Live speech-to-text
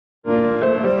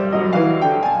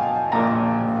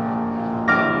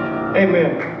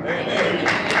Amen.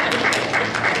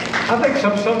 I think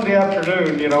Sunday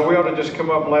afternoon, we ought to just come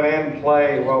up and let Ann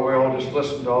play while we all just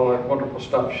listen to all that wonderful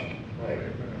stuff she can play.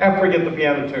 After we get the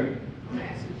piano tuned.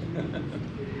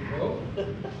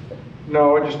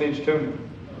 No, it just needs tuning.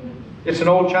 It's an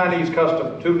old Chinese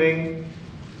custom, tuning.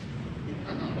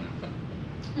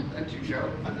 That's your joke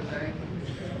for the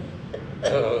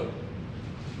day.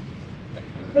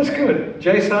 That's good.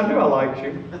 Jason, I knew I liked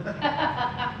you.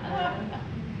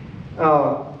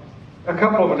 A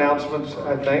couple of announcements,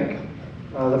 I think.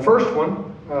 The first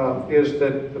one is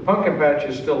that the pumpkin patch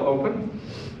is still open,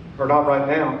 or not right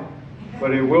now,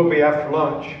 but it will be after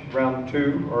lunch, around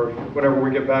 2, or whenever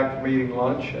we get back from eating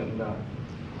lunch. And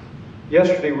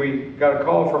yesterday we got a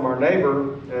call from our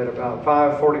neighbor at about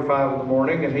 5:45 in the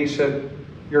morning, and he said,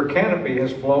 "Your canopy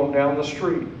has blown down the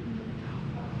street."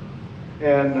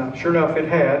 And sure enough, it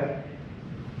had.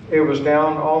 It was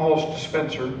down almost to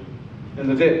Spencer in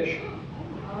the ditch.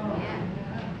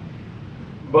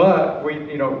 But we,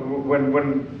 when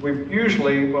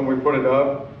we put it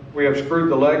up, we have screwed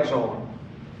the legs on.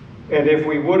 And if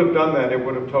we would have done that, it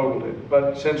would have totaled it.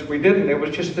 But since we didn't, it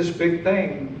was just this big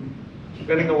thing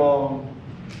spinning along.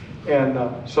 And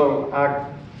so I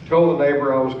told the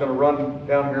neighbor I was going to run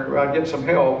down here, I'd get some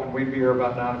help, and we'd be here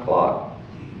about 9 o'clock.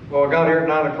 Well, I got here at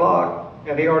 9 o'clock,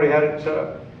 and he already had it set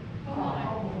up.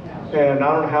 And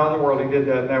I don't know how in the world he did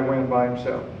that in that wind by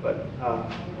himself. But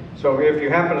so if you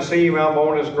happen to see him out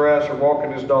mowing his grass or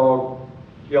walking his dog,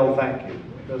 yell thank you,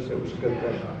 because it was a good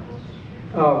thing.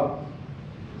 On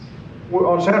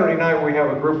Saturday night, we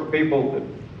have a group of people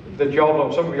that y'all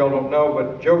don't, some of y'all don't know,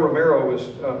 but Joe Romero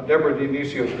is Deborah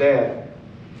Dionisio's dad.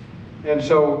 And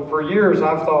so for years,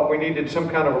 I've thought we needed some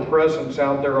kind of a presence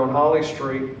out there on Holly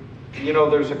Street.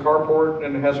 There's a carport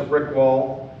and it has a brick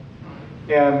wall.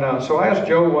 And so I asked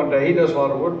Joe one day, he does a lot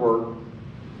of woodwork.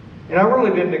 And I really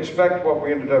didn't expect what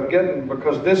we ended up getting,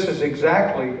 because this is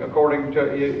exactly according to,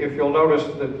 if you'll notice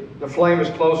that the flame is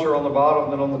closer on the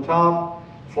bottom than on the top.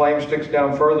 Flame sticks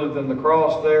down further than the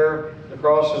cross there. The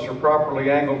crosses are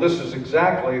properly angled. This is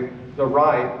exactly the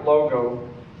right logo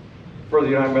for the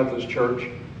United Methodist Church.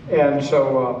 And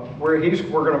so we're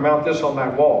going to mount this on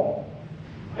that wall.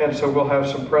 And so we'll have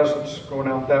some presents going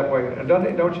out that way. And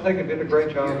don't you think it did a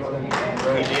great job? I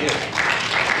think it did.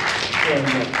 And,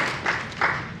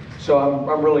 so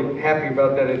I'm really happy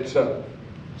about that. It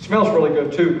smells really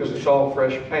good too, because it's all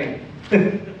fresh paint.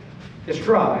 It's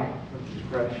dry, which is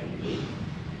fresh.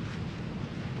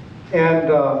 And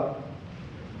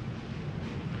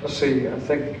let's see, I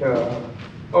think,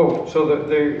 so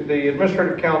the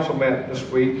Administrative Council met this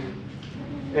week,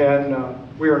 and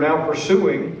we are now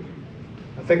pursuing,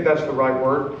 I think that's the right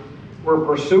word, we're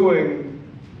pursuing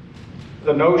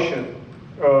the notion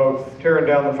of tearing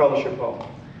down the fellowship hall.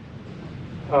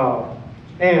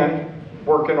 And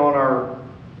working on our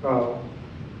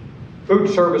food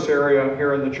service area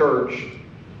here in the church,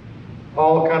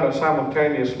 all kind of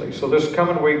simultaneously. So this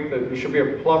coming week, there should be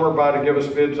a plumber by to give us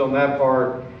bids on that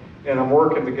part, and I'm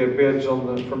working to get bids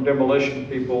from demolition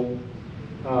people.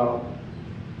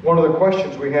 One of the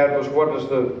questions we had was, what does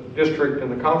the district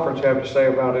and the conference have to say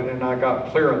about it? And I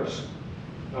got clearance.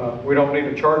 We don't need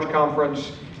a charge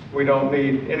conference. We don't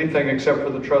need anything except for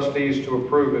the trustees to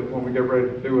approve it when we get ready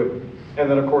to do it. And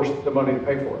then, of course, the money to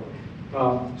pay for it.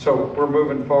 So we're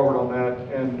moving forward on that.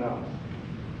 And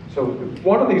so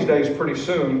one of these days, pretty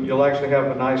soon, you'll actually have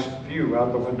a nice view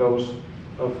out the windows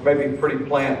of maybe pretty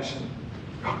plants,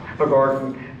 a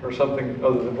garden, or something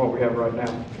other than what we have right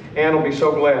now. Ann will be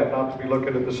so glad not to be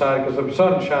looking at the side, because the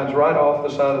sun shines right off the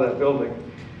side of that building.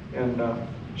 And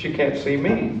she can't see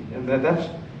me, and that's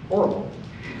horrible.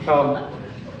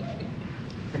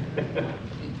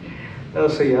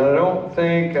 Let's see, I don't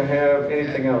think I have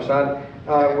anything else.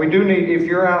 We do need, if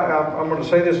you're out, I'm going to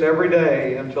say this every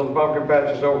day until the pumpkin patch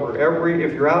is over.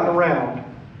 If you're out and around,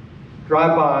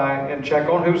 drive by and check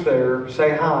on who's there,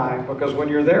 say hi, because when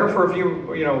you're there for a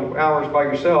few hours by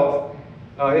yourself,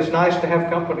 it's nice to have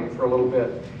company for a little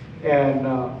bit. And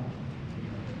I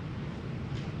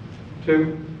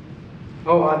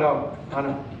know, I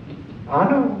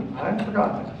hadn't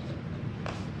forgotten it.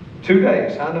 2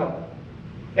 days, I know.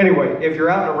 Anyway, if you're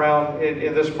out and around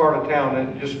in this part of town,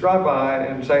 and just drive by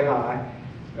and say hi.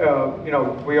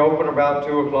 We open about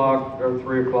 2 o'clock or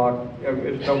 3 o'clock.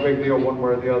 It's no big deal one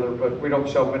way or the other, but we don't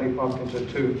sell many pumpkins at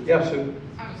 2. Yes, Sue?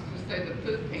 I was going to say the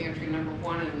food pantry,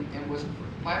 #1, and was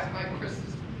last night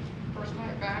Chris's first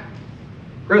night back?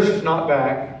 Chris is not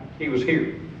back. He was here.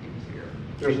 He was here.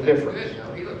 There's a difference. Good,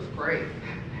 though. He looks great.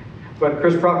 But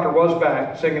Chris Proctor was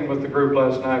back singing with the group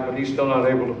last night, but he's still not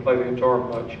able to play the guitar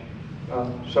much.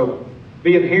 So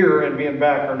being here and being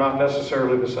back are not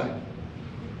necessarily the same.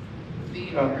 being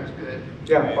here is good.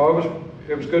 Yeah, oh,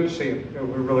 it was good to see him. It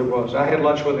really was. I had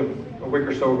lunch with him a week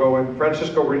or so ago, and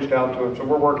Francisco reached out to him, so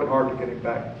we're working hard to get him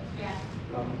back. Yeah.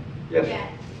 Yes. Yeah.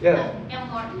 Yes. Al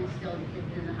Martin is still in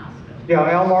the hospital. Yeah,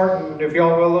 Al Martin, if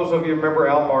y'all, well, those of you remember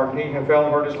Al Martin, he fell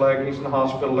and hurt his leg. He's in the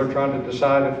hospital. They're trying to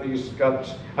decide if he's got,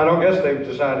 I don't guess they've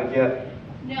decided yet.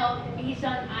 No, he's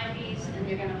on IVs, and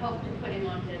they're going to hope to put him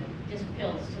onto just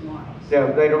pills tomorrow. Yeah,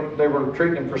 they were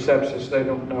treating him for sepsis. They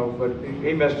don't know, but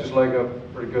he messed his leg up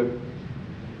pretty good.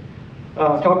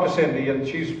 Talked to Cindy, and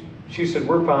she said,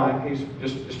 we're fine.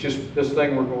 It's just this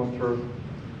thing we're going through.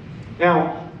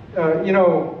 Now, you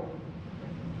know,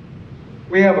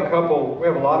 we have a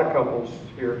lot of couples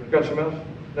here. You got some else?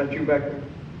 Is that you back there?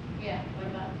 Yeah, what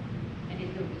about? I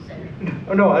didn't know what you said.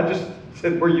 Oh, no, I just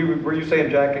said, were you saying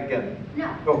Jack again?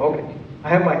 No. Oh, okay. I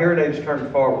have my hearing aids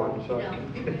turned forward, so.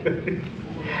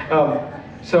 No.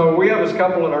 So we have this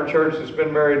couple in our church that's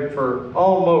been married for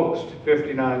almost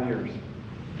 59 years.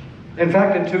 In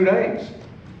fact, in 2 days,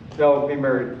 they'll be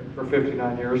married for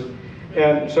 59 years.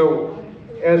 And so,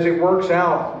 as it works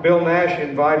out, Bill Nash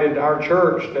invited our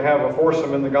church to have a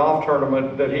foursome in the golf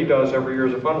tournament that he does every year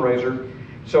as a fundraiser.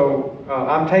 So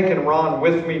I'm taking Ron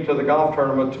with me to the golf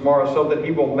tournament tomorrow so that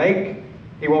he won't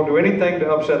do anything to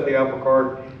upset the apple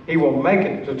cart. He will make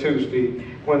it to Tuesday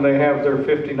when they have their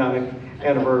 59th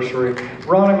anniversary.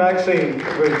 Ron and Maxine,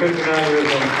 with 59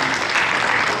 years old.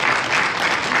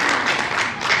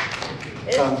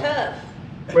 It's tough.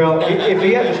 Well, if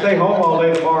he had to stay home all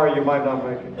day tomorrow, you might not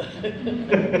make it.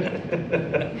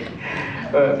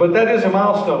 But that is a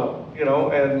milestone, you know,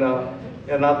 and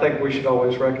I think we should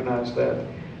always recognize that.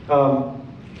 I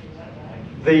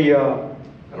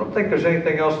don't think there's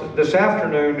anything else. This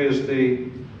afternoon is the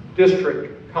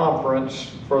district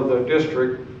conference for the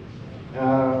district.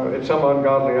 It's some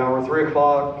ungodly hour, 3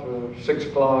 o'clock to 6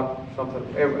 o'clock, something.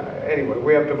 Anyway,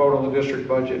 we have to vote on the district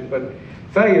budget. But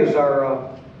Faye is our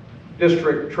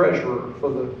district treasurer for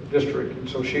the district, and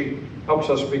so she helps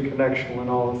us be connectional in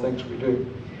all the things we do.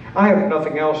 I have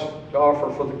nothing else to offer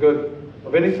for the good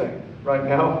of anything right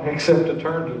now, except to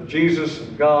turn to Jesus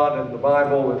and God and the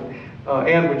Bible. And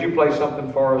Ann, would you play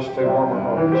something for us to warm our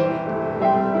hearts?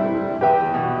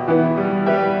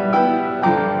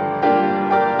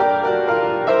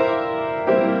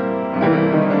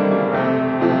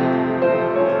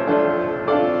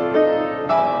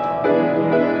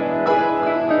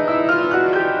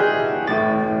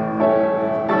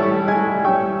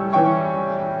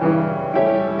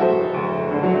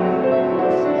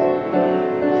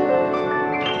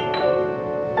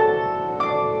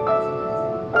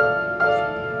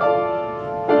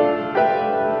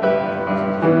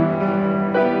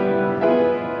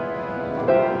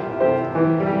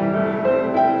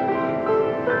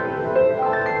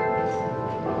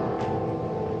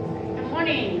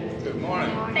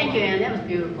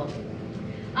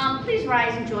 Please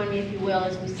rise and join me, if you will,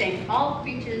 as we sing All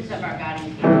Creatures of Our God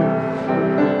and King.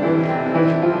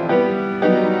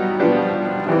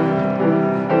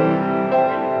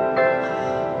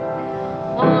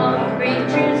 All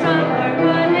creatures of our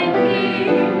God and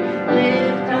King,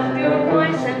 lift up your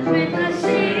voice and with us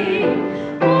sing.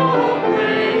 Oh,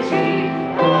 praise ye,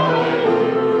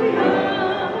 hallelujah.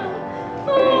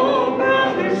 Oh,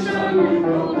 brother sun and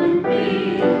golden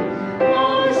beam.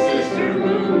 Oh, sister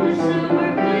moon with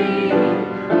silver gleam.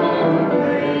 Oh,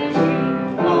 praise ye,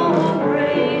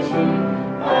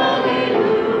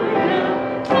 hallelujah,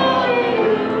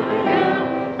 hallelujah,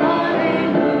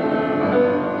 hallelujah.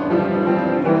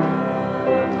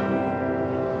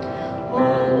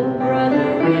 Oh, brother,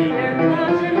 winter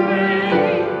clouds and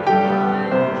rain, I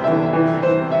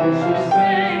should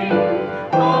sing.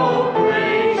 Oh,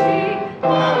 praise ye,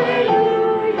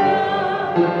 hallelujah.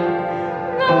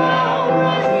 Now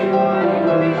rising morning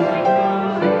breeze like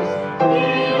yours, he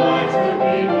lights the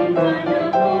beating kind of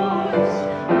voice.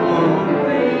 Oh,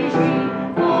 praise ye,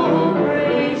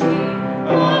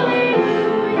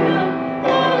 hallelujah,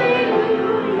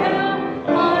 hallelujah,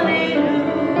 hallelujah.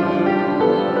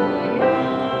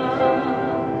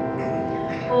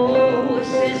 Oh,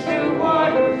 sister,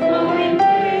 water flowing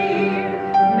clear,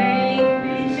 make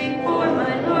music for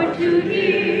my Lord to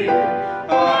hear.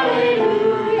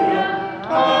 Hallelujah,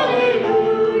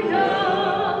 hallelujah.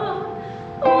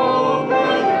 Oh,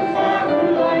 brother farmer,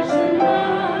 life's the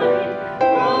night.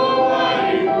 Oh,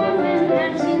 wide and golden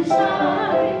dance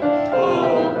inside.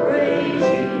 Oh, praise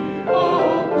ye,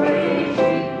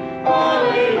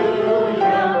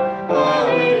 hallelujah,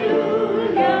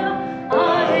 hallelujah,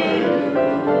 hallelujah.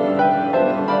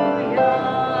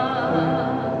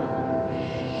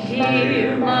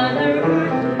 Dear Mother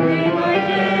Earth, day by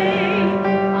day,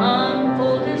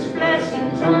 unfold His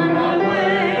blessings on our way.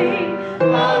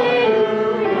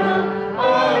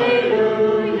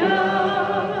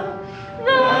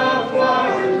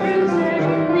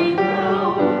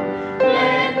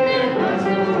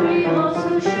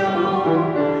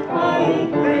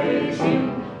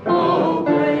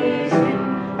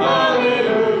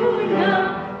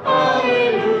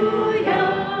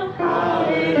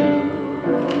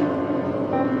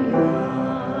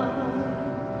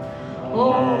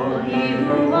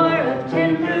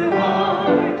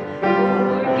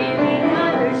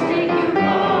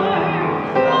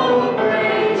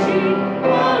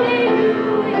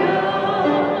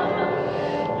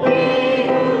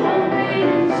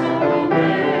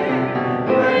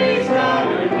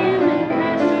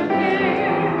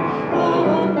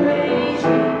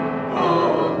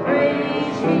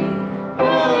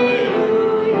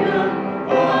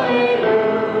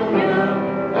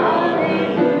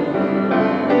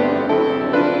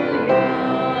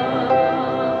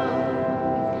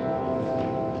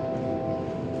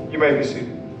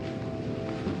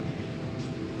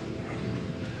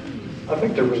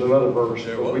 there was another verse,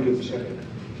 but we didn't say it.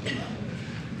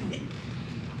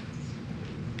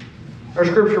 Our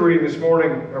scripture reading this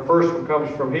morning, our first one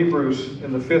comes from Hebrews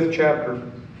in the 5th chapter.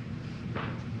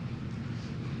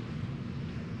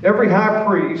 Every high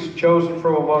priest chosen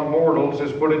from among mortals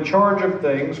is put in charge of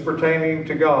things pertaining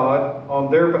to God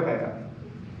on their behalf,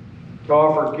 to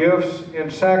offer gifts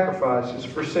and sacrifices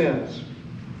for sins.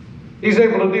 He's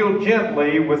able to deal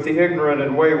gently with the ignorant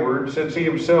and wayward, since he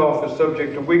himself is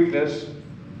subject to weakness.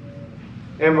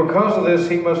 And because of this,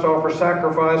 he must offer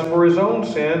sacrifice for his own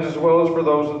sins as well as for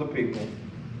those of the people.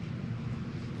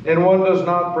 And one does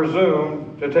not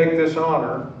presume to take this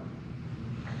honor,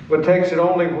 but takes it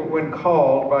only when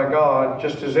called by God,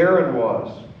 just as Aaron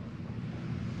was.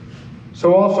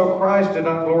 So also Christ did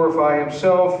not glorify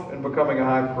himself in becoming a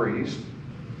high priest,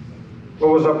 but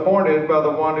was appointed by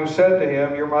the one who said to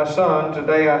him, "You're my son,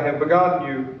 today I have begotten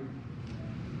you."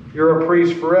 You're a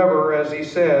priest forever, as he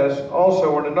says,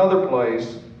 also in another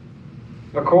place,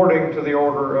 according to the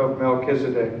order of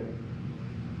Melchizedek.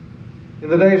 In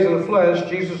the days of the flesh,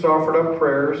 Jesus offered up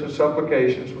prayers and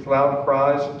supplications with loud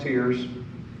cries and tears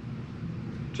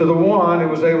to the one who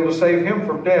was able to save him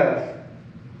from death,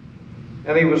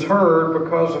 and he was heard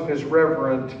because of his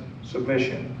reverent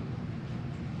submission.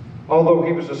 Although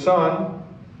he was a son,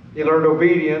 he learned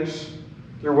obedience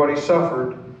through what he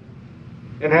suffered.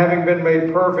 And having been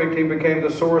made perfect, he became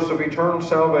the source of eternal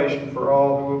salvation for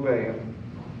all who obey him.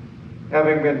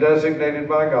 Having been designated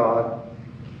by God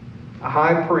a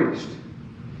high priest,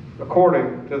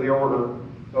 according to the order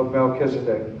of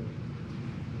Melchizedek.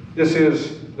 This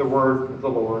is the word of the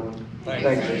Lord.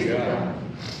 Thanks be to God.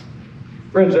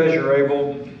 Friends, as you're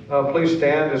able, please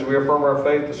stand as we affirm our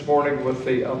faith this morning with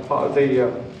the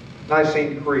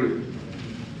Nicene Creed.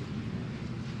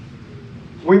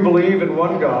 We believe in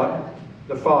one God,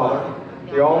 the Father,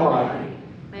 the Almighty,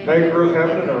 maker of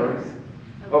heaven and earth,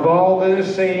 of all that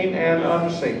is seen and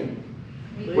unseen.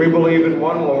 We believe in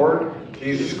one Lord,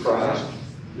 Jesus Christ,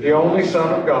 the only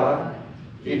Son of God,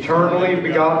 eternally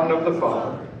begotten of the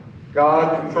Father,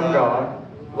 God from God,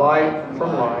 light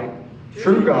from light,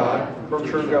 true God from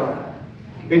true God,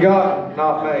 begotten,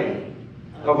 not made,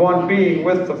 of one being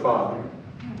with the Father.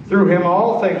 Through him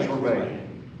all things were made.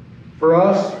 For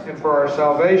us and for our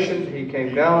salvation he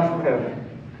came down from heaven,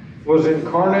 was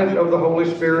incarnate of the Holy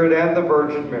Spirit and the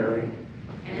Virgin Mary,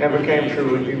 and became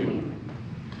truly human.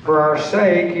 For our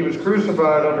sake he was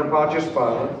crucified under Pontius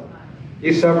Pilate.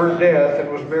 He suffered death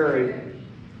and was buried.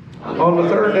 On the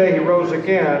third day he rose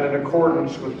again in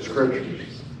accordance with the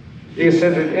Scriptures. He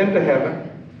ascended into heaven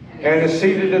and is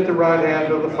seated at the right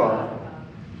hand of the Father.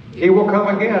 He will come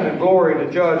again in glory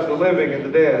to judge the living and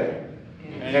the dead,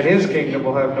 and his kingdom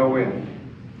will have no end.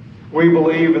 We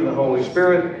believe in the Holy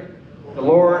Spirit, the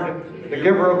Lord, the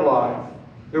giver of life,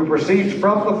 who proceeds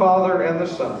from the Father and the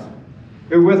Son,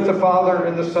 who with the Father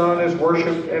and the Son is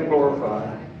worshipped and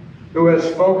glorified, who has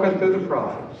spoken through the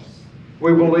prophets.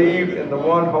 We believe in the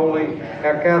one holy,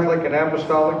 Catholic and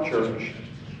Apostolic Church.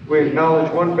 We acknowledge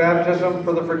one baptism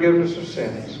for the forgiveness of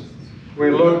sins.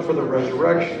 We look for the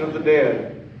resurrection of the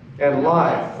dead and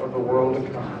life of the world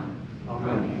to come.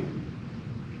 Amen.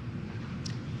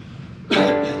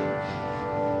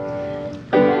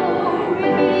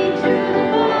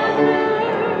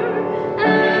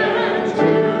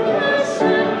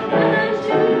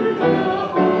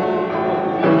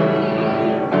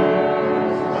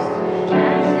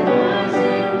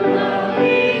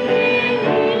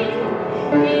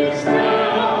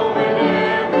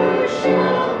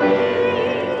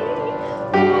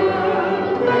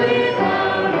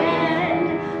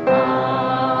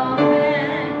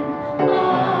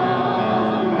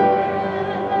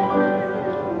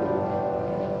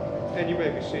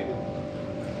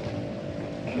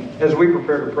 As we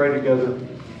prepare to pray together,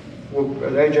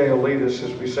 AJ will lead us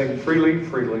as we sing Freely,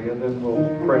 Freely, and then we'll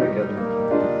pray together.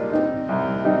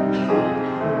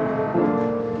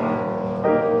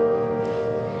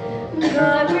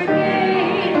 God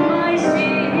forgave my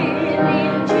sin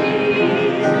in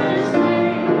Jesus'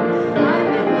 name. I've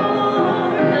been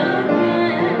born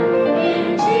again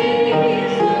in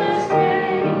Jesus'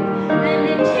 name. And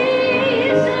in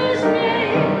Jesus'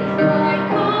 name I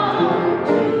come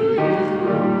to you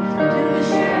to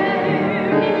share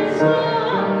his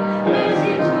love as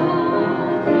he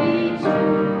told me to.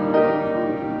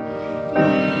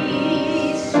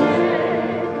 He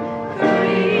said,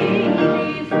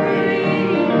 freely,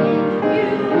 freely.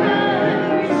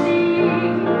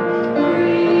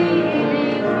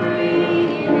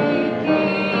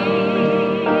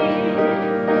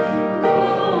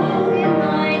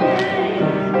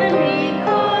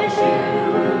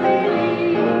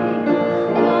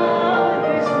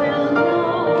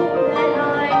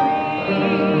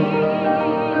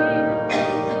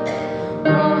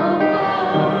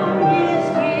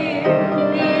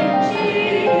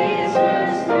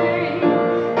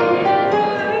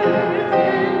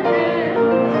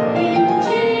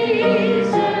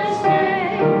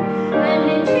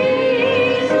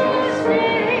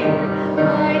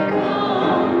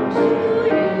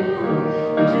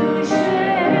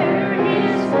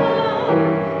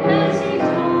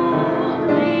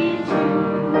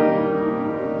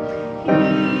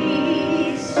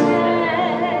 He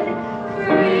said,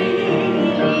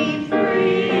 freely,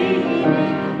 freely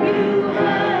you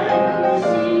have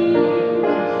received,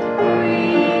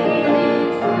 freely,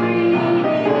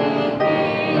 freely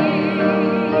give.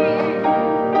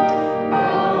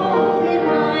 All in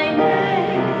my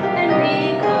name, and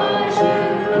because you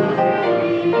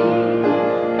believe,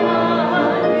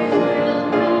 others will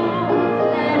know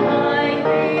that I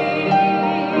give.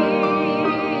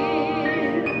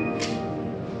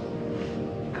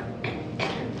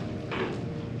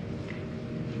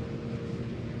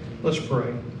 Let's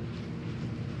pray.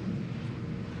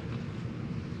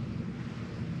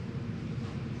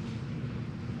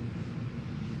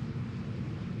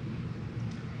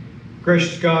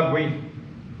 Gracious God, we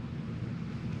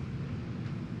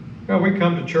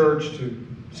come to church to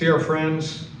see our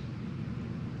friends.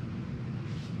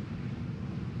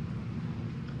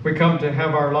 We come to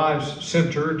have our lives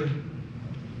centered.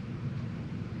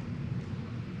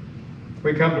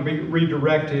 We come to be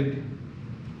redirected.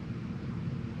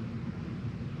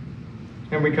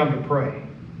 And we come to pray.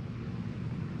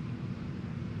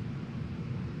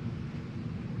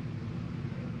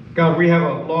 God, we have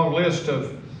a long list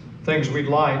of things we'd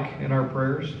like in our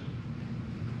prayers.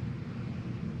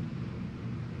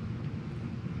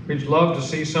 We'd love to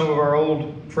see some of our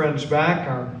old friends back,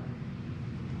 our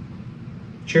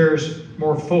chairs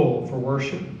more full for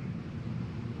worship.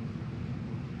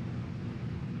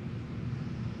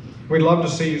 We'd love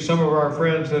to see some of our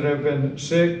friends that have been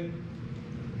sick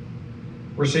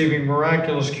receiving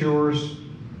miraculous cures.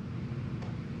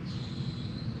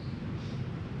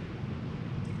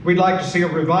 We'd like to see a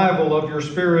revival of your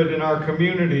Spirit in our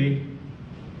community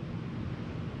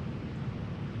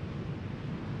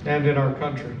and in our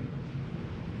country.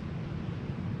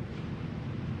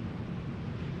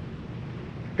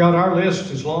 God, our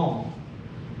list is long.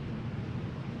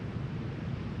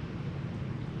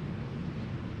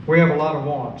 We have a lot of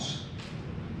wants.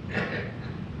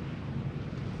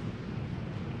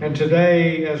 And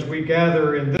today, as we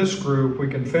gather in this group, we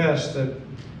confess that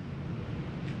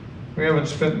we haven't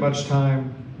spent much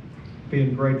time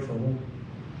being grateful.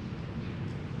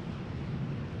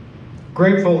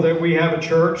 Grateful that we have a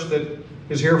church that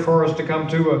is here for us to come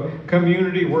to, a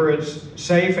community where it's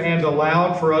safe and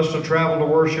allowed for us to travel to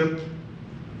worship.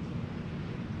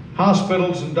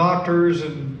 Hospitals and doctors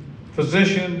and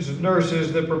physicians and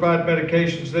nurses that provide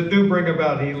medications that do bring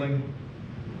about healing.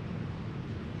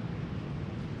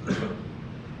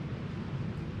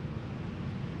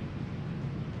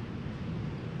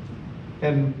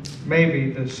 And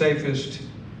maybe the safest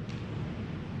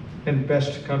and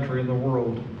best country in the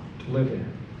world to live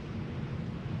in.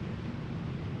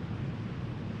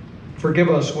 Forgive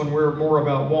us when we're more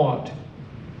about want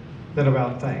than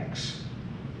about thanks.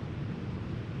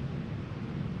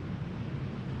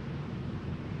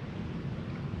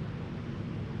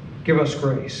 Give us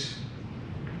grace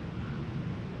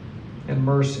and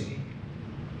mercy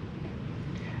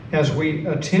as we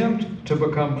attempt to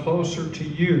become closer to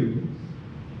you,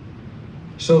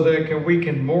 so that we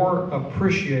can more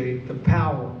appreciate the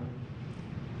power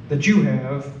that you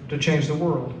have to change the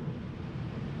world.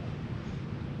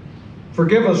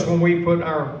 Forgive us when we put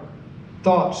our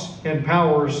thoughts and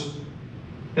powers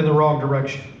in the wrong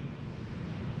direction.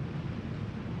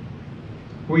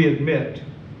 We admit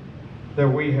that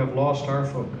we have lost our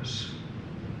focus.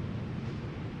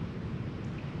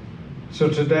 So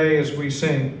today, as we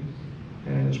sing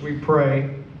and as we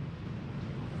pray,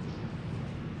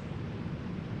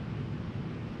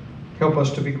 help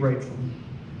us to be grateful.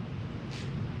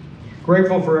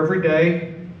 Grateful for every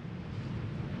day,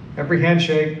 every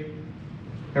handshake,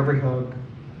 every hug.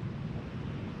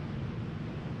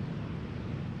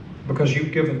 Because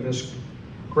you've given this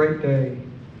great day,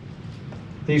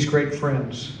 these great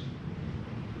friends,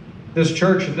 this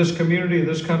church and this community and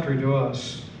this country to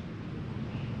us.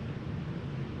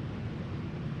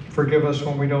 Forgive us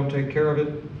when we don't take care of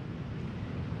it,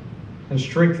 and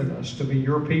strengthen us to be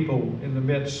your people in the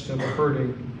midst of a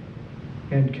hurting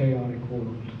and chaotic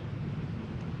world.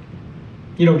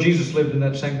 You know, Jesus lived in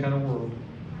that same kind of world.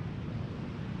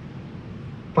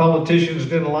 Politicians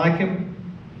didn't like him.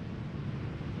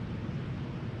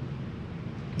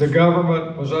 The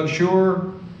government was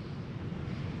unsure.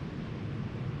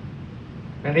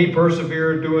 And he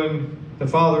persevered doing the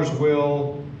Father's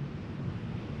will,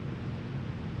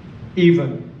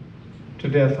 even to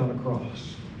death on a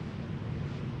cross.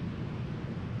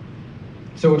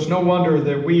 So it's no wonder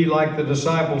that we, like the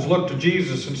disciples, look to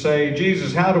Jesus and say,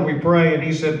 Jesus, how do we pray? And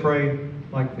he said, pray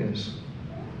like this.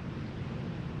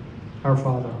 Our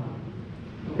Father,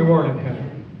 who art in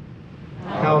heaven,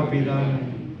 hallowed be thy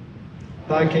name.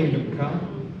 Thy kingdom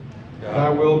come, thy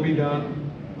will be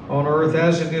done on earth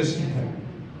as it is in heaven.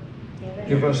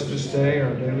 Give us this day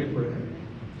our daily bread.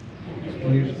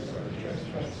 Please.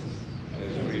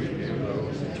 As we forgive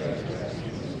those who trespass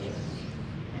against us.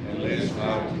 And lead us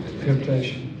not into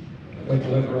Temptation, but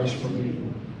deliver us from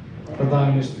evil. For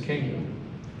thine is the kingdom,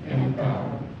 and the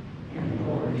power, and the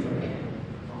glory forever.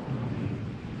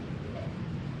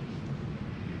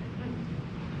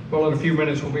 Well, in a few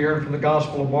minutes we'll be hearing from the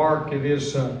Gospel of Mark. It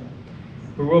is,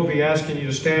 we will be asking you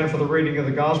to stand for the reading of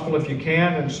the Gospel if you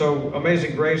can. And so,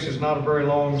 Amazing Grace is not a very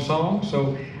long song.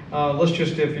 So, let's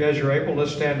just, if as you're able,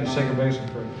 let's stand and sing Amazing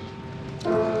Grace.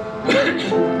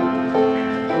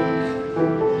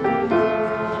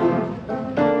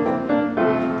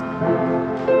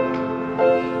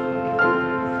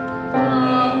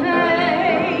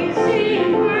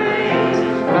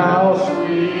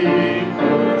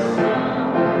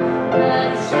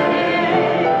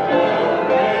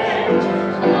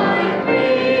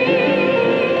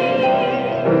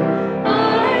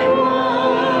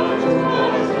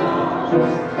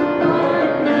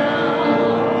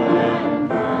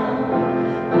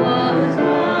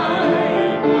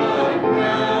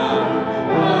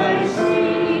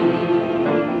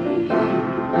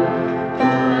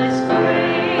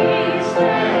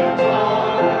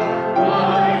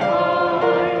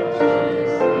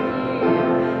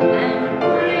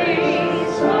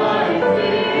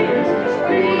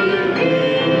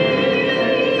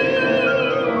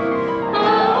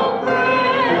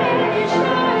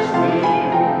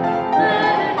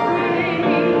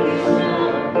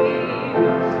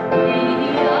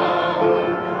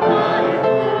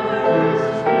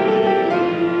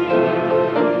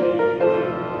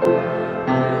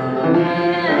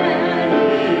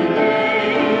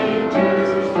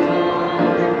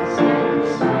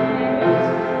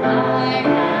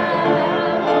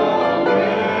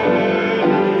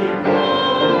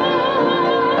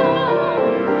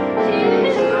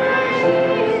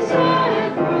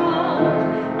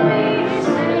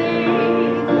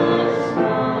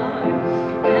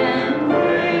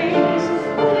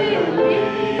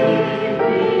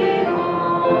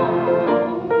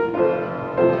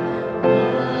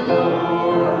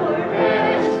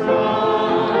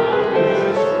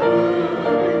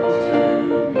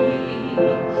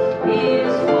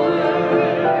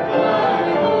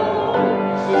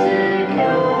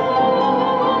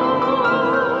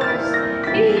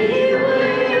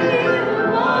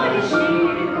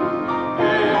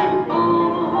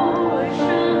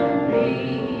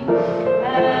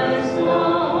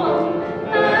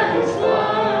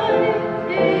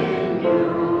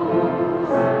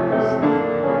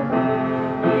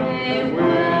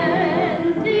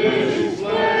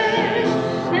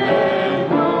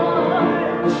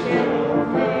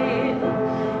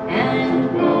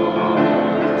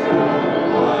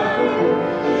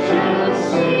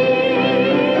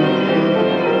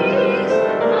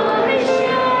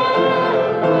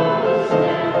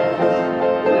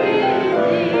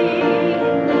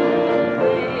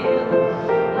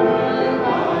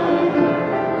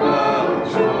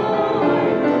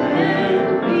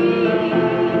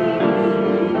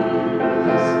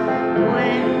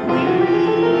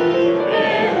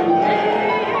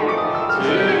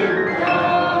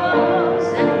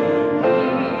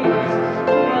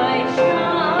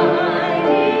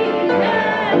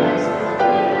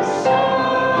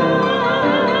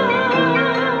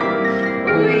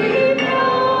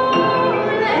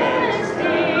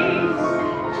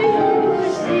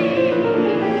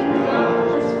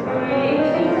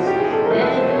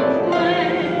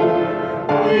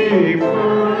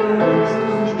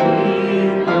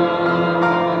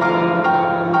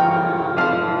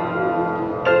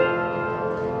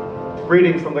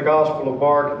 Reading from the Gospel of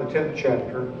Mark, the 10th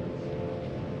chapter.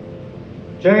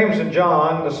 James and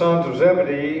John, the sons of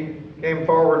Zebedee, came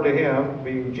forward to him,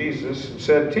 being Jesus, and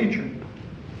said, "Teacher,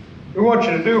 we want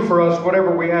you to do for us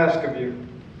whatever we ask of you."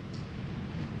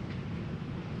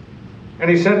 And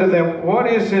he said to them, "What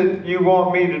is it you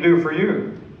want me to do for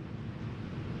you?"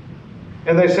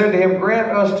 And they said to him,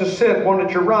 "Grant us to sit one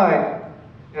at your right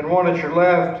and one at your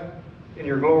left in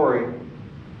your glory."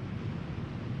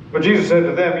 But Jesus said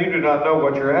to them, "You do not know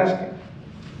what you're asking.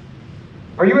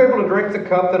 Are you able to drink the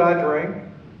cup that I drink?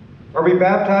 Or be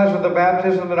baptized with the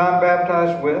baptism that I'm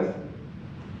baptized with?"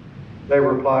 They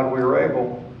replied, "We are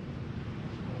able."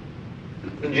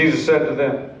 And Jesus said to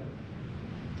them,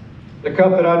 "The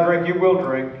cup that I drink, you will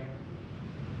drink.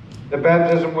 The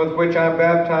baptism with which I'm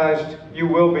baptized, you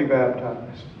will be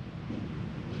baptized.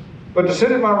 But to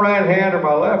sit at my right hand or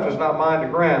my left is not mine to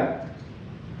grant,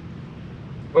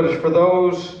 but is for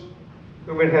those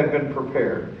whom it had been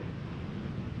prepared.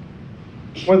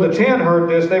 When the 10 heard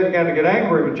this, they began to get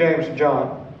angry with James and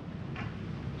John.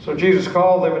 So Jesus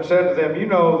called them and said to them, you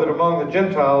know that among the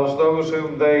Gentiles, those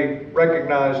whom they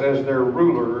recognize as their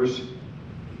rulers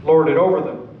lord it over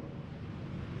them.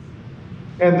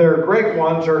 And their great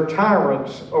ones are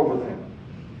tyrants over them.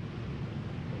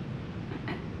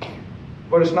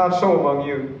 But it's not so among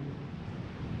you.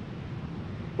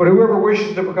 But whoever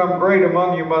wishes to become great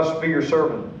among you must be your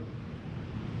servant.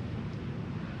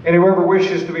 And whoever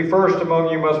wishes to be first among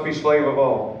you must be slave of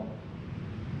all.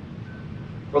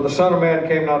 For the Son of Man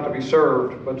came not to be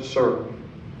served, but to serve,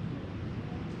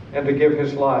 and to give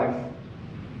his life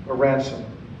a ransom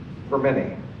for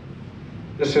many.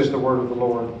 This is the word of the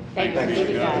Lord. Thanks be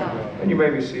to God. And you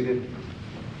may be seated.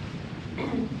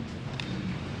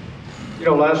 You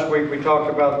know, last week we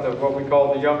talked about what we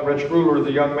call the young rich ruler,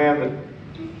 the young man that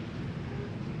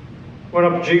went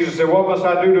up to Jesus and said, what must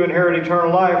I do to inherit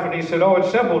eternal life? And he said, oh,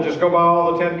 it's simple. Just go by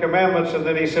all the 10 commandments. And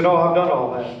then he said, oh, I've done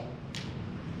all that.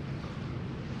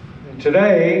 And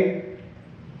today,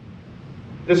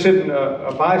 this isn't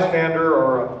a bystander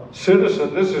or a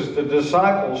citizen. This is the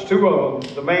disciples, 2 of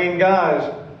them, the main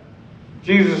guys,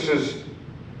 Jesus'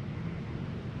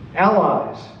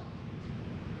 allies.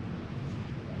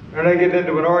 And they get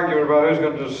into an argument about who's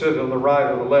going to sit on the right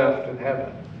or the left in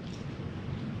heaven.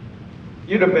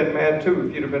 You'd have been mad too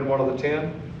if you'd have been one of the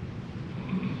 10.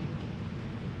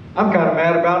 I'm kind of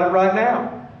mad about it right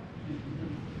now.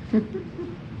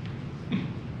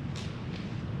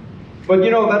 But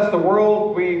you know, that's the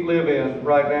world we live in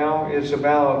right now. It's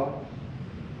about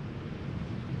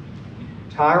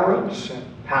tyrants and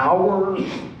powers.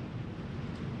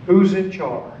 Who's in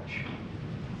charge?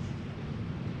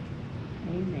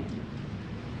 Amen.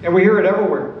 And we hear it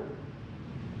everywhere.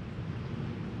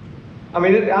 I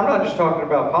mean, I'm not just talking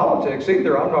about politics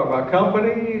either. I'm talking about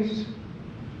companies,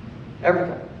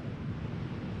 everything.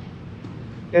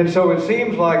 And so it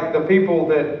seems like the people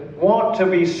that want to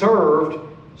be served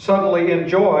suddenly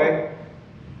enjoy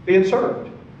being served.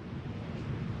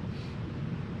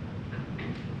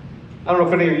 I don't know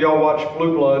if any of y'all watched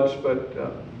Blue Bloods, but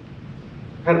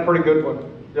had a pretty good one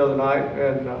the other night.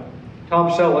 And Tom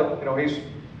Selleck, you know, he's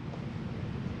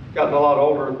gotten a lot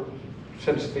older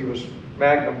since he was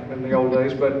Magnum in the old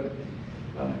days, but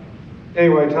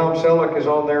anyway, Tom Selleck is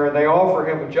on there, and they offer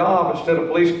him a job instead of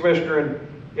police commissioner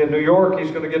in New York. He's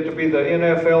going to get to be the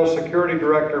NFL security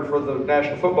director for the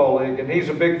National Football League, and he's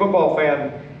a big football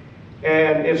fan,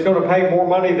 and it's going to pay more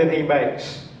money than he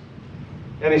makes,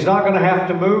 and he's not going to have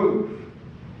to move,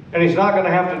 and he's not going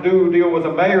to have to deal with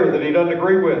a mayor that he doesn't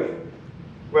agree with.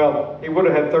 Well, he would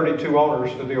have had 32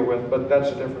 owners to deal with, but that's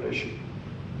a different issue.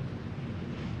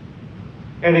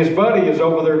 And his buddy is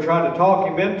over there trying to talk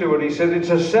him into it. He said, it's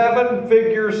a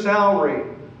 7-figure salary.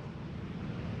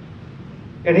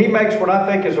 And he makes what I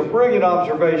think is a brilliant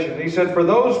observation. He said, for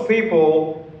those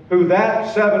people who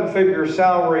that 7-figure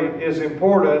salary is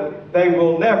important, they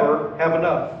will never have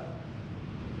enough.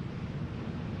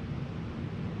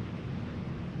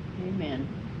 Amen.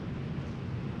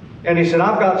 And he said,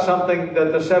 I've got something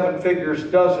that the 7 figures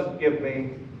doesn't give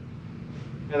me,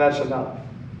 and that's enough.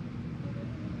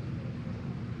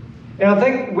 And I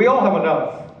think we all have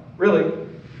enough, really.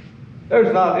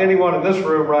 There's not anyone in this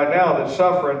room right now that's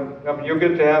suffering. I mean, you'll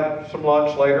get to have some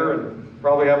lunch later and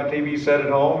probably have a TV set at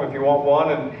home if you want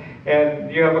one,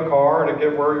 and you have a car to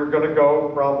get where you're going to go,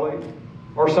 probably,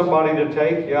 or somebody to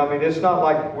take you. I mean, it's not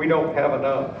like we don't have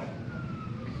enough.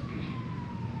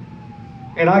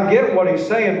 And I get what he's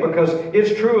saying because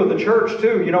it's true of the church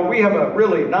too. You know, we have a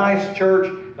really nice church,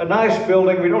 a nice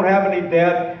building. We don't have any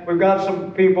debt. We've got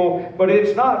some people, but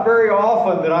it's not very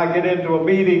often that I get into a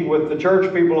meeting with the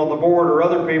church people on the board or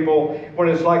other people when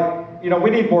it's like, you know, we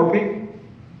need more people.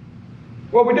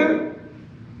 Well, we do.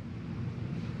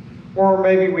 Or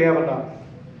maybe we have enough.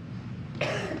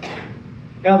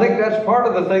 And I think that's part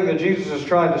of the thing that Jesus is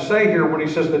trying to say here when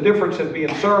he says the difference in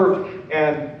being served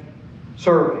and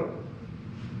serving.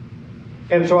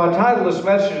 And so I titled this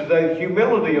message today,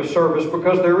 Humility of Service,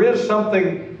 because there is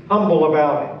something humble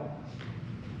about it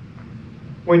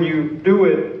when you do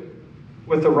it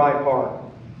with the right heart.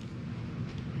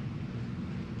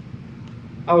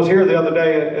 I was here the other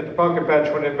day at the pumpkin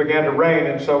patch when it began to rain,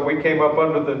 and so we came up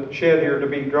under the shed here to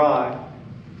be dry.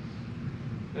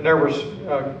 And there was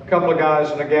a couple of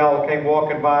guys and a gal came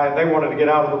walking by, and they wanted to get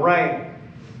out of the rain.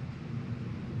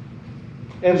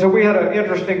 And so we had an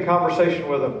interesting conversation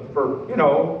with them for,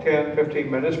 10,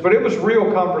 15 minutes, but it was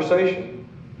real conversation.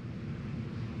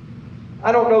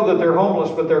 I don't know that they're homeless,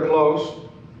 but they're close.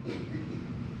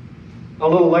 A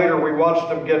little later, we watched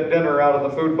them get dinner out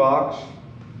of the food box.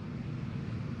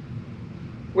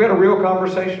 We had a real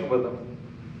conversation with them.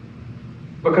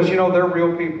 Because, you know, they're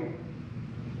real people.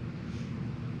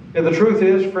 And the truth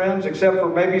is, friends, except for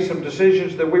maybe some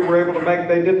decisions that we were able to make,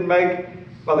 they didn't make,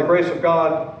 by the grace of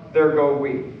God, there go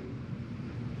we.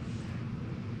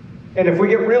 And if we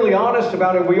get really honest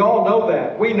about it, we all know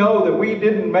that. We know that we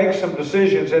didn't make some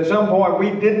decisions. At some point,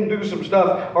 we didn't do some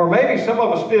stuff, or maybe some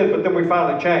of us did, but then we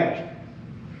finally changed.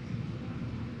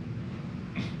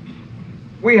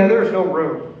 There's no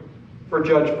room for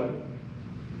judgment.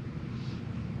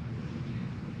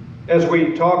 As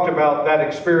we talked about that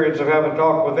experience of having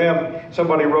talked with them,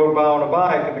 somebody rode by on a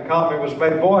bike, and the comment was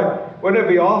made, boy, wouldn't it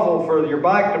be awful for your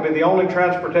bike to be the only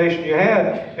transportation you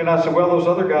had? And I said, well, those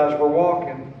other guys were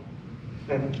walking.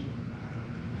 And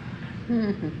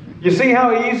you see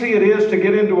how easy it is to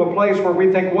get into a place where we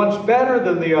think one's better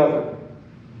than the other.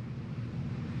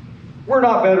 We're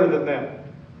not better than them,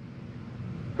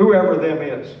 whoever them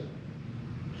is.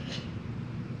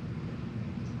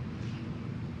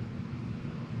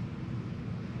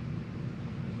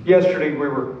 Yesterday we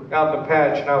were out in the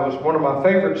patch, and I was one of my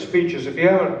favorite speeches. If you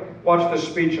haven't watched this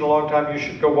speech in a long time, you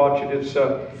should go watch it.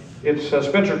 It's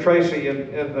Spencer Tracy at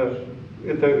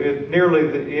nearly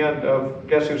the end of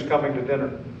Guess Who's Coming to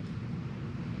Dinner.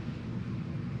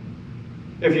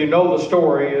 If you know the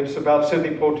story, it's about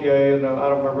Sidney Poitier, and I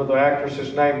don't remember the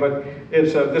actress's name, but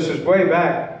this is way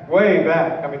back.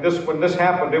 I mean, when this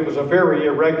happened, it was a very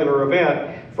irregular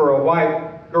event for a white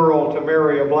girl to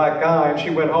marry a black guy, and she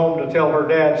went home to tell her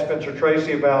dad, Spencer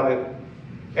Tracy, about it.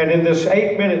 And in this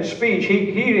 8-minute speech,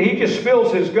 he just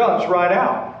spills his guts right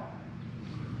out.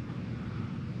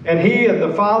 And he and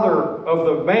the father of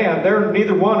the man,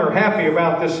 neither one are happy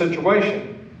about this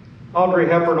situation. Audrey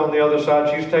Hepburn on the other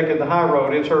side, she's taking the high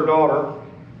road. It's her daughter.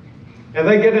 And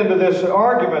they get into this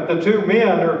argument. The two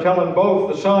men are telling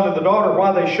both the son and the daughter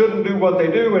why they shouldn't do what they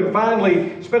do. And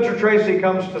finally, Spencer Tracy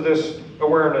comes to this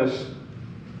awareness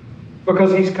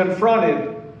because he's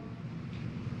confronted.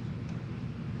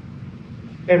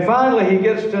 And finally, he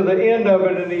gets to the end of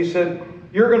it and he said,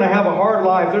 you're going to have a hard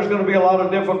life. There's going to be a lot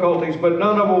of difficulties, but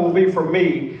none of them will be from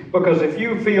me. Because if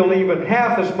you feel even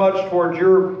half as much towards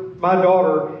my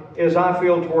daughter as I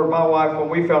feel toward my wife when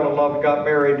we fell in love and got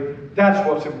married, that's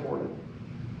what's important.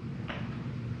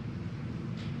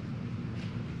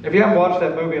 If you haven't watched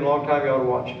that movie in a long time, you ought to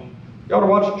watch it. You ought to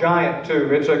watch Giant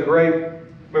too. It's a great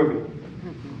movie.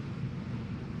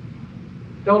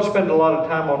 Don't spend a lot of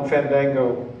time on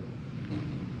Fandango.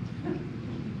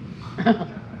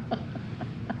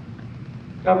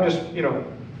 I'm just,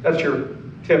 that's your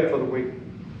tip for the week.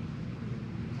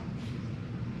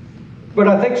 But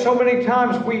I think so many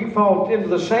times we fall into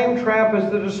the same trap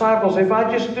as the disciples. If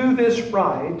I just do this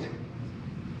right,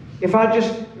 if I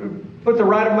just put the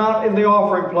right amount in the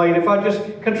offering plate, if I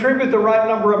just contribute the right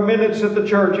number of minutes at the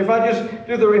church, if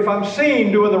I'm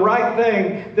seen doing the right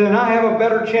thing, then I have a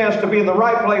better chance to be in the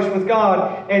right place with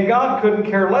God. And God couldn't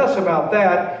care less about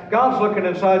that. God's looking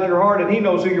inside your heart, and He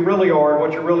knows who you really are and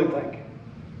what you're really thinking.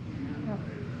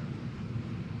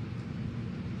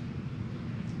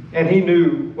 And He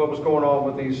knew what was going on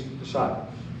with these disciples.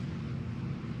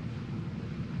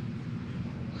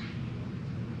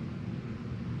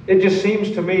 It just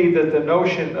seems to me that the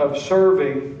notion of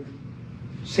serving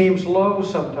seems low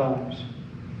sometimes.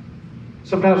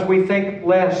 Sometimes we think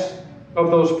less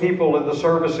of those people in the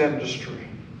service industry.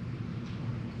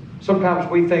 Sometimes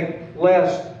we think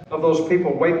less of those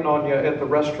people waiting on you at the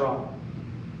restaurant.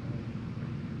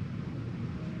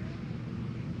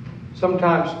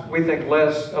 Sometimes we think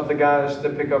less of the guys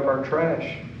that pick up our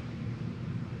trash.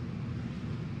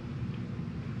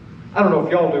 I don't know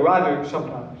if y'all do. I do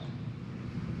sometimes.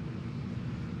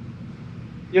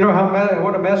 You know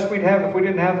what a mess we'd have if we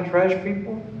didn't have the trash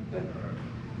people?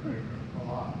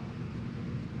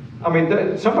 I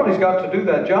mean, somebody's got to do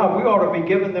that job. We ought to be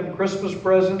giving them Christmas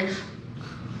presents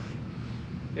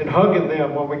and hugging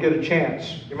them when we get a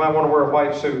chance. You might want to wear a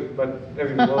white suit, but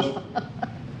maybe most.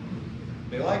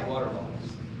 They like water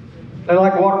bottles. They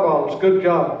like water bottles. Good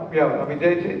job. Yeah, I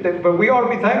mean, but we ought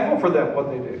to be thankful for them, what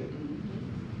they do.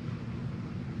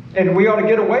 And we ought to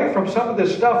get away from some of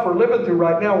this stuff we're living through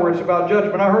right now where it's about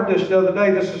judgment. I heard this the other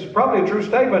day. This is probably a true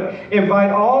statement.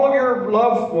 Invite all of your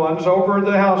loved ones over to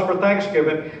the house for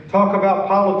Thanksgiving. Talk about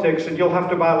politics, and you'll have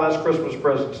to buy less Christmas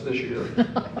presents this year.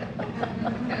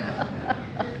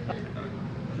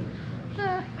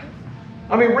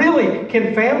 I mean, really,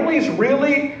 can families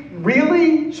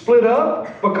really split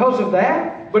up because of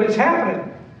that? But it's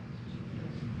happening.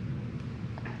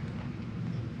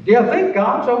 Do you think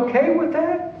God's okay with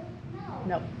that?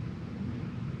 No.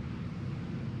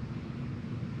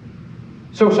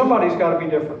 So somebody's got to be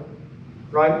different,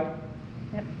 right?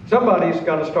 Yep. Somebody's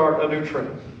got to start a new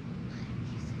trend.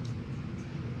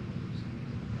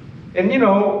 And you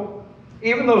know,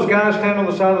 even those guys standing on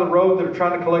the side of the road that are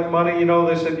trying to collect money, you know,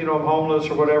 they said, you know, I'm homeless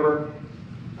or whatever.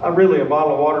 Really, a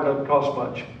bottle of water doesn't cost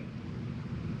much.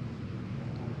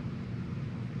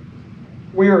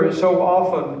 We are so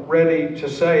often ready to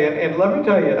say, and let me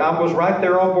tell you, I was right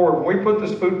there on board. When we put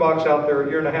this food box out there a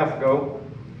year and a half ago,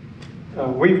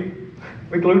 we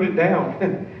glued it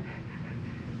down.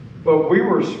 But we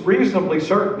were reasonably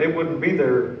certain it wouldn't be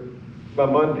there by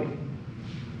Monday.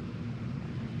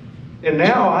 And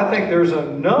now I think there's a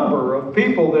number of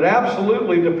people that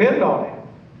absolutely depend on it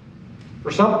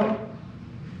for something.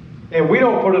 And we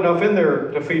don't put enough in there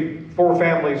to feed 4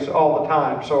 families all the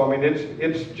time. So, I mean,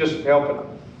 it's just helping them.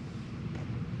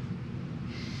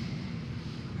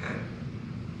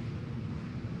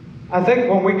 I think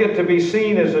when we get to be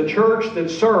seen as a church that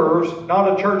serves,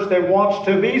 not a church that wants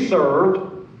to be served,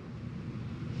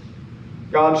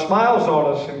 God smiles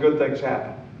on us and good things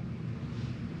happen.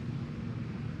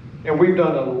 And we've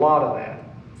done a lot of that.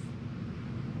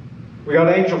 We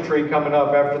got Angel Tree coming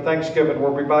up after Thanksgiving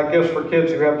where we buy gifts for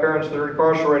kids who have parents that are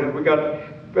incarcerated. We got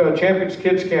Champions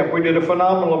Kids Camp. We did a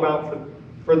phenomenal amount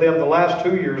for them the last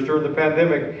 2 years during the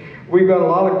pandemic. We've got a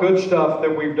lot of good stuff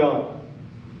that we've done.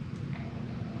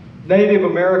 Native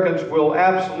Americans will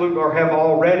absolutely or have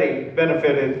already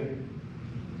benefited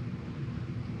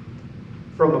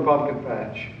from the pumpkin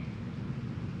patch.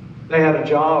 They had a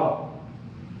job.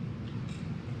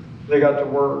 They got to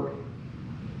work.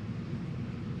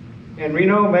 And you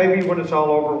know, maybe when it's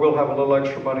all over, we'll have a little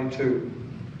extra money too.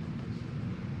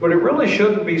 But it really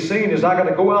shouldn't be seen as I got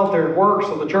to go out there and work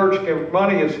so the church can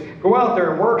money. Is go out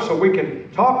there and work so we can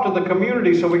talk to the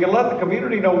community, so we can let the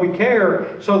community know we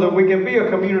care, so that we can be a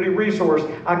community resource.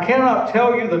 I cannot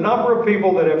tell you the number of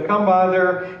people that have come by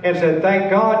there and said,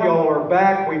 thank God y'all are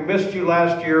back. We missed you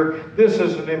last year. This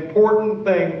is an important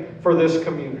thing for this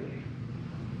community.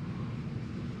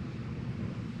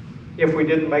 If we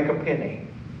didn't make a penny,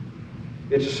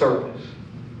 it's a service.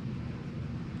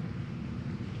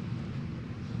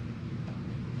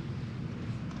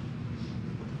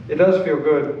 It does feel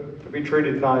good to be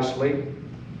treated nicely.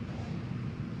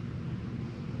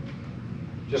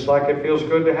 Just like it feels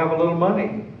good to have a little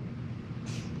money.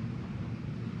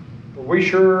 But we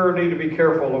sure need to be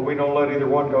careful that we don't let either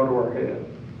one go to our head.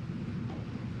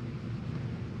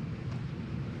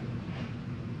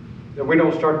 That we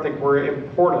don't start to think we're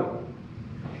important.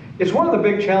 It's one of the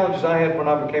big challenges I had when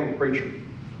I became a preacher.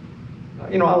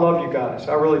 You know, I love you guys.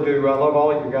 I really do. I love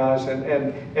all of you guys.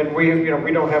 And we, you know,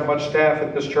 we don't have much staff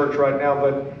at this church right now,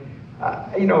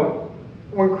 but, you know,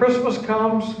 when Christmas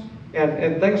comes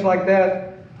and things like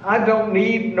that, I don't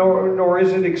need, nor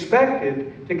is it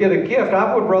expected to get a gift.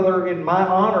 I would rather, in my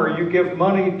honor, you give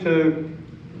money to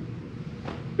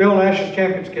Bill Nash's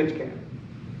Champions Kids Camp.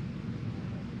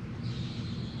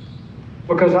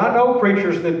 Because I know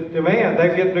preachers that demand,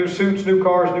 they get new suits, new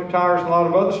cars, new tires, and a lot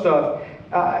of other stuff.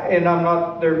 And I'm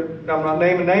not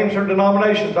naming names or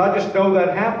denominations. I just know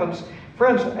that happens.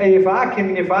 Friends, if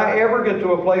I ever get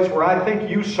to a place where I think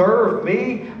you serve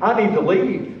me, I need to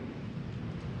leave.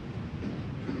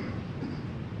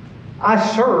 I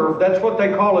serve, that's what they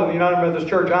call it in the United Methodist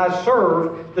Church. I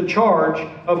serve the charge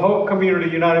of Hope Community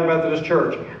United Methodist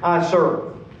Church. I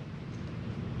serve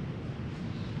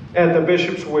at the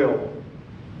bishop's will.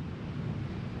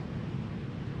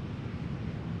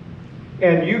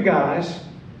 And you guys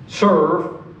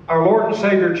serve our Lord and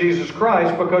Savior Jesus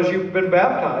Christ because you've been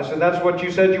baptized, and that's what you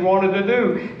said you wanted to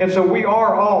do. And so we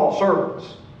are all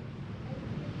servants.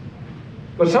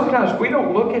 But sometimes we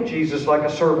don't look at Jesus like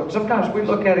a servant. Sometimes we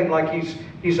look at him like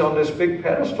he's on this big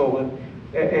pedestal. And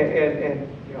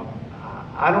you know,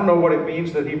 I don't know what it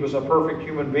means that he was a perfect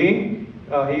human being.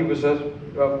 He was.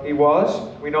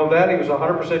 We know that. He was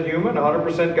 100% human,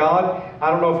 100% God.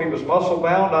 I don't know if he was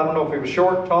muscle-bound. I don't know if he was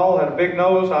short, tall, had a big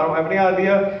nose. I don't have any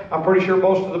idea. I'm pretty sure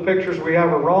most of the pictures we have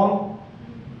are wrong.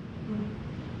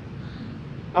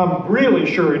 I'm really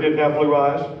sure he didn't have blue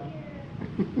eyes.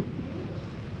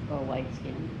 Or white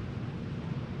skin.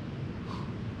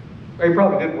 He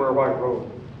probably didn't wear a white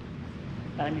robe.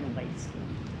 I mean white skin.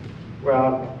 Well, I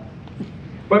don't know.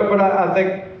 But I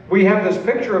think we have this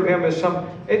picture of him as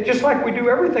just like we do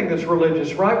everything that's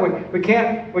religious, right? We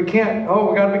can't, we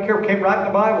got to be careful. Can't write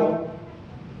the Bible.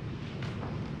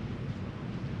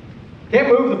 Can't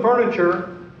move the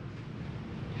furniture.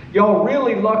 Y'all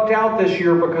really lucked out this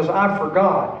year because I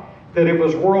forgot that it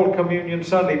was World Communion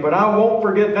Sunday. But I won't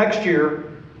forget next year.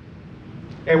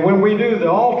 And when we do, the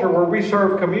altar where we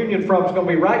serve communion from is going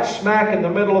to be right smack in the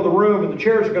middle of the room, and the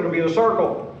chairs are going to be in a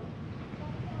circle.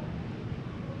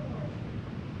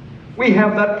 We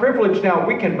have that privilege now.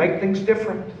 We can make things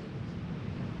different.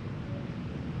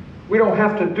 We don't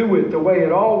have to do it the way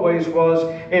it always was.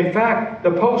 In fact,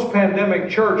 the post-pandemic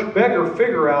church better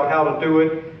figure out how to do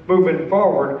it moving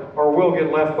forward, or we'll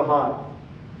get left behind.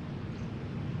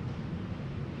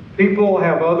 People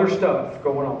have other stuff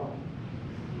going on,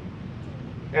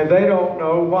 and they don't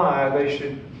know why they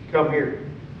should come here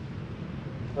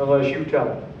unless you tell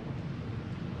them.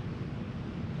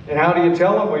 And how do you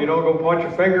tell them? Well, you don't go point your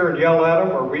finger and yell at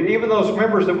them, or even those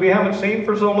members that we haven't seen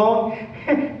for so long.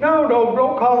 No,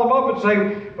 don't call them up and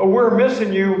say, oh, we're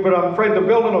missing you, but I'm afraid the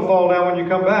building will fall down when you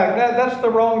come back. That's the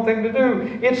wrong thing to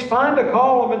do. It's fine to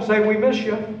call them and say, we miss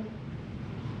you.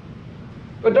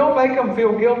 But don't make them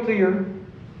feel guiltier.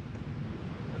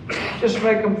 Just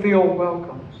make them feel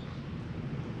welcome.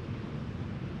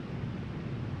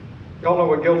 Y'all know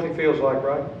what guilty feels like,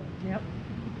 right? Yep.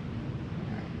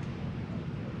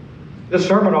 This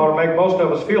sermon ought to make most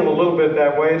of us feel a little bit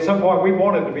that way. At some point we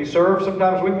wanted to be served.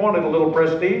 Sometimes we wanted a little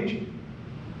prestige.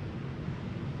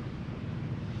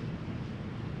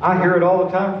 I hear it all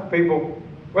the time from people,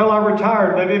 well, I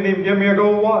retired and they didn't even give me a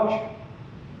gold watch.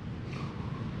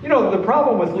 You know, the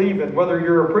problem with leaving, whether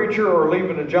you're a preacher or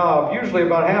leaving a job, usually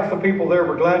about half the people there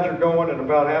were glad you're going and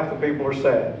about half the people are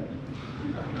sad.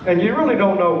 And you really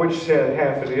don't know which sad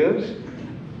half it is.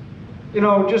 You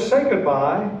know, just say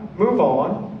goodbye, move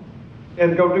on,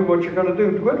 and go do what you're going to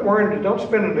do. Quit worrying. Don't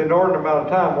spend an inordinate amount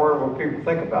of time worrying what people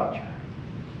think about you.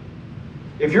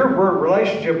 If your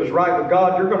relationship is right with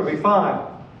God, you're going to be fine.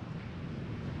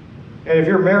 And if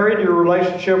you're married, your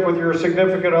relationship with your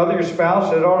significant other, your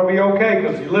spouse, it ought to be okay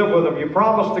because you live with them. You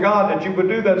promised to God that you would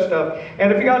do that stuff.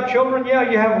 And if you got children,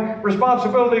 yeah, you have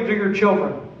responsibility to your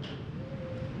children.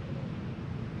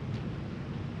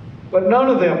 But none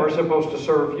of them are supposed to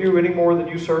serve you any more than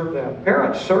you serve them.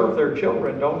 Parents serve their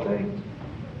children, don't they?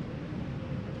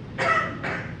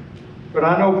 But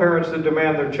I know parents that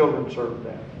demand their children serve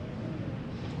them.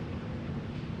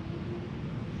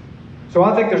 So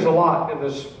I think there's a lot in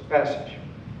this passage.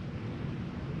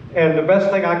 And the best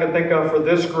thing I could think of for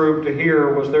this group to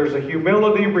hear was there's a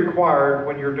humility required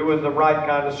when you're doing the right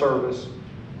kind of service.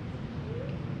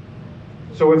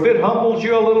 So if it humbles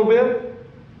you a little bit,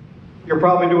 you're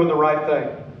probably doing the right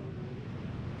thing.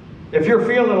 If you're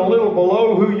feeling a little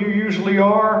below who you usually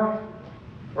are,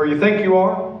 or you think you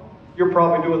are, you're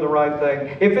probably doing the right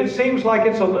thing. If it seems like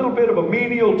it's a little bit of a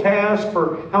menial task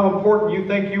for how important you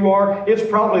think you are, it's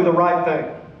probably the right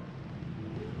thing.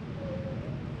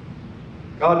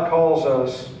 God calls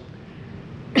us,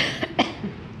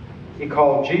 He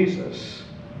called Jesus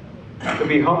to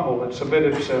be humble and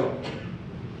submit Himself.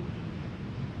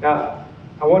 Now,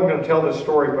 I wasn't going to tell this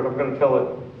story, but I'm going to tell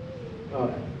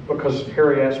it because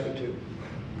Harry asked me to.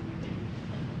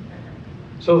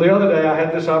 So the other day I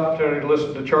had this opportunity to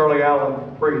listen to Charlie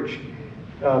Allen preach.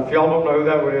 If y'all don't know who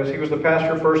that is, he was the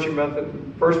pastor of First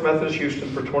Methodist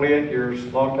Houston for 28 years, a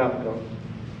long time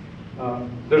ago.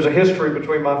 There's a history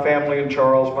between my family and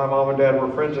Charles. My mom and dad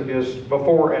were friends of his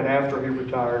before and after he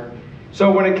retired.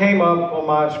 So when it came up on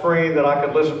my screen that I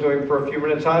could listen to him for a few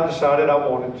minutes, I decided I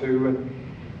wanted to.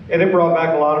 And it brought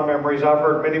back a lot of memories. I've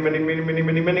heard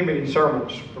many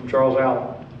sermons from Charles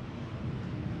Allen.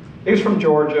 He's from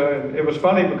Georgia, and it was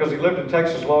funny because he lived in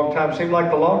Texas a long time. It seemed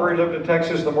like the longer he lived in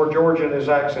Texas, the more Georgian his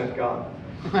accent got.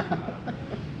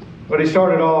 But he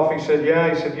started off, he said,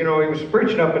 you know, he was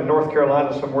preaching up in North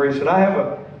Carolina somewhere. He said, I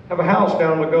have a house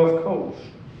down on the Gulf Coast.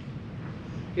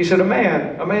 He said, a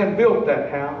man built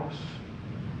that house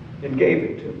and gave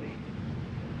it to me.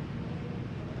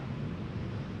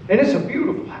 And it's a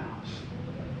beautiful house.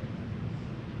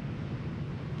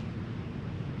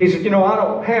 He said, you know, I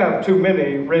don't have too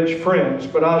many rich friends,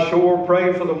 but I sure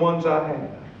pray for the ones I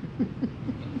have.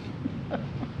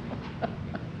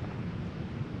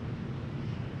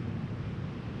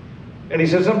 And he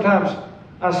said, sometimes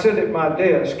I sit at my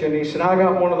desk, and he said, I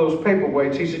got one of those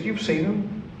paperweights. He said, you've seen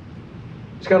them?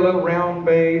 It's got a little round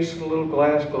base and a little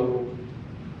glass globe.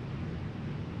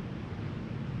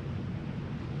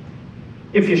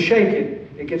 If you shake it,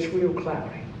 it gets real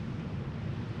cloudy.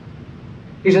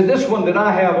 He said, this one that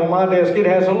I have on my desk, it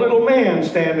has a little man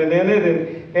standing in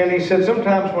it. And he said,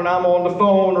 sometimes when I'm on the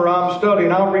phone or I'm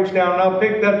studying, I'll reach down and I'll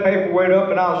pick that paperweight up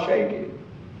and I'll shake it.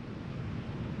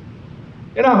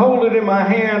 And I hold it in my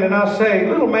hand and I say,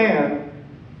 little man,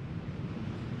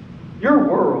 your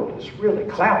world is really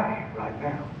cloudy right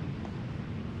now.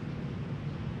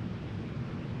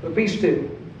 But be still.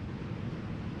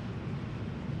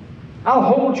 I'll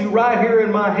hold you right here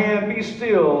in my hand. Be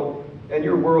still, and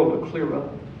your world will clear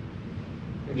up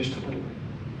in just a little bit.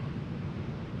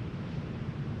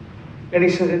 And he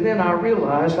said, and then I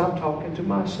realized I'm talking to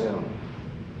myself.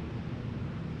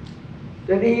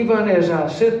 That even as I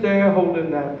sit there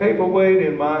holding that paperweight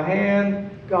in my hand,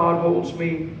 God holds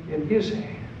me in his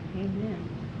hand. Amen.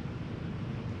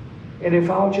 And if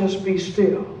I'll just be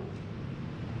still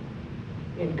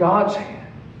in God's hand,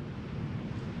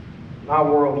 my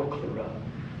world will clear up.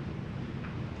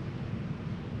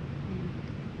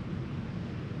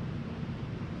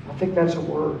 I think that's a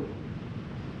word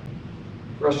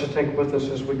for us to take with us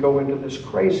as we go into this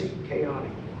crazy, chaotic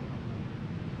world.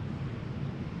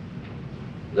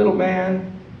 Little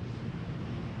man,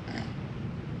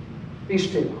 be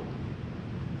still.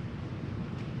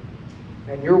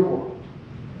 And your world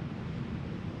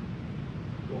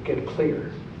will get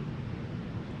clear.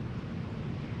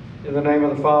 In the name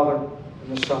of the Father,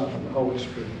 and the Son, and the Holy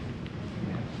Spirit.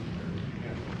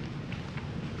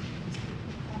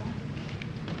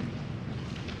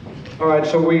 All right,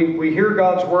 so we hear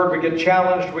God's word, we get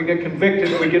challenged, we get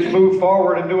convicted, we get moved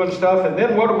forward and doing stuff, and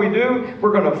then what do?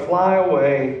 We're going to fly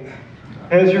away.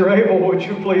 As you're able, would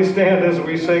you please stand as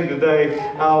we sing today,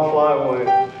 I'll Fly Away.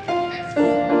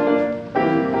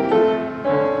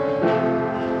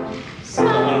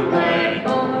 Somewhere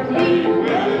over here,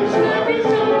 where love is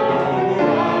over,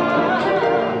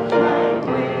 I'll fly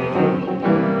away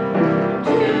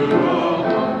to a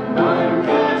home on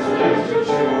God's desert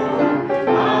shore.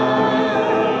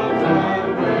 I'll fly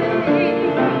away.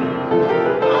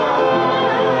 I'll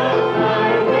fly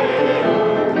away, oh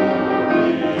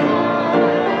glory. I'll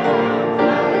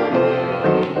fly away.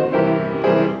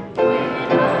 When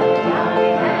I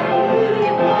die,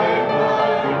 hallelujah, bye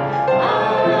bye. I'll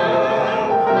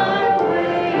fly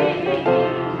away.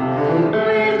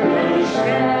 When the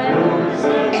shadows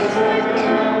of death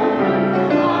come,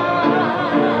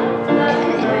 I'll fly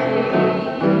away.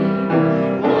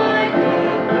 Like a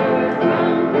bird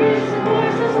from prison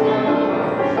doors is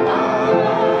born, I'll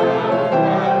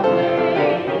fly away.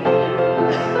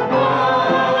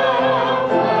 I'll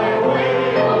fly away,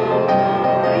 oh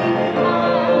glory.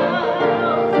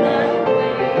 I'll fly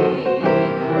away.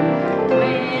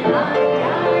 When I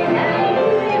die,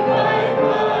 hallelujah, bye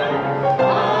bye.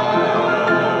 I'll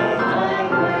fly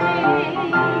away.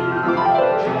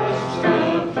 Just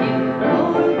a few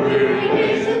more weary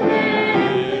days and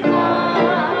then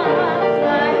I'll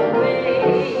fly away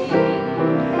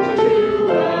to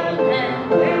a land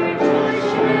where joy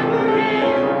shall never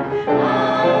end.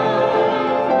 I'll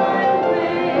fly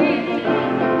away.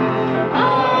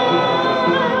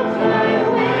 I'll fly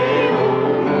away, oh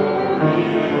glory.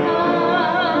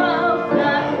 I'll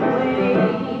fly away.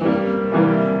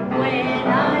 When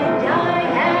I die,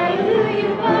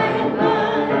 hallelujah, by and by,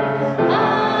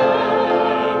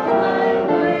 I'll fly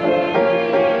away.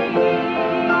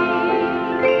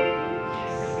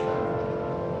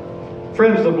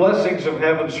 Friends, the blessings of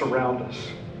heaven surround us.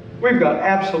 We've got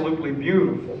absolutely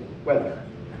beautiful weather.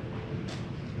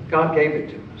 God gave it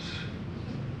to us.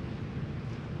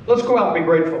 Let's go out and be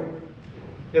grateful.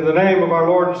 In the name of our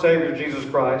Lord and Savior, Jesus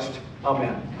Christ.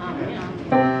 Amen.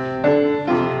 Amen.